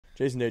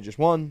Jason Day just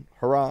won.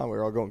 Hurrah.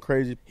 We're all going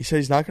crazy. He said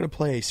he's not going to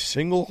play a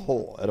single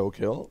hole at Oak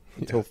Hill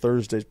until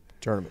Thursday's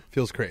tournament.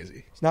 Feels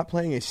crazy. He's not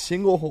playing a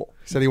single hole.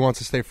 He said he wants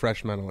to stay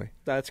fresh mentally.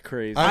 That's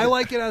crazy. I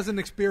like it as an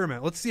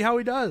experiment. Let's see how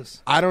he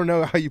does. I don't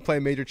know how you play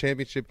a major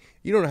championship.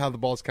 You don't know how the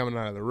ball's coming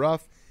out of the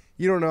rough.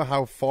 You don't know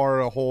how far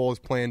a hole is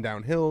playing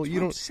downhill.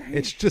 You don't.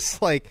 It's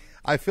just like,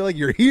 I feel like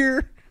you're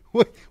here.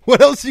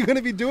 What else are you going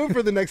to be doing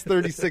for the next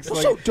 36?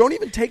 So don't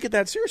even take it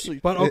that seriously.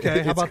 But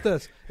okay, how about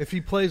this? If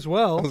he plays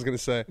well, I was going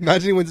to say,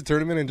 imagine he wins a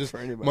tournament and just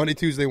Monday,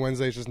 Tuesday,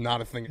 Wednesday is just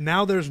not a thing.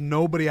 now there's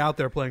nobody out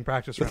there playing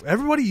practice rounds.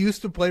 Everybody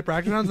used to play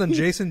practice rounds, then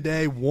Jason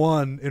Day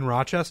won in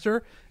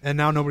Rochester, and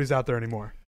now nobody's out there anymore.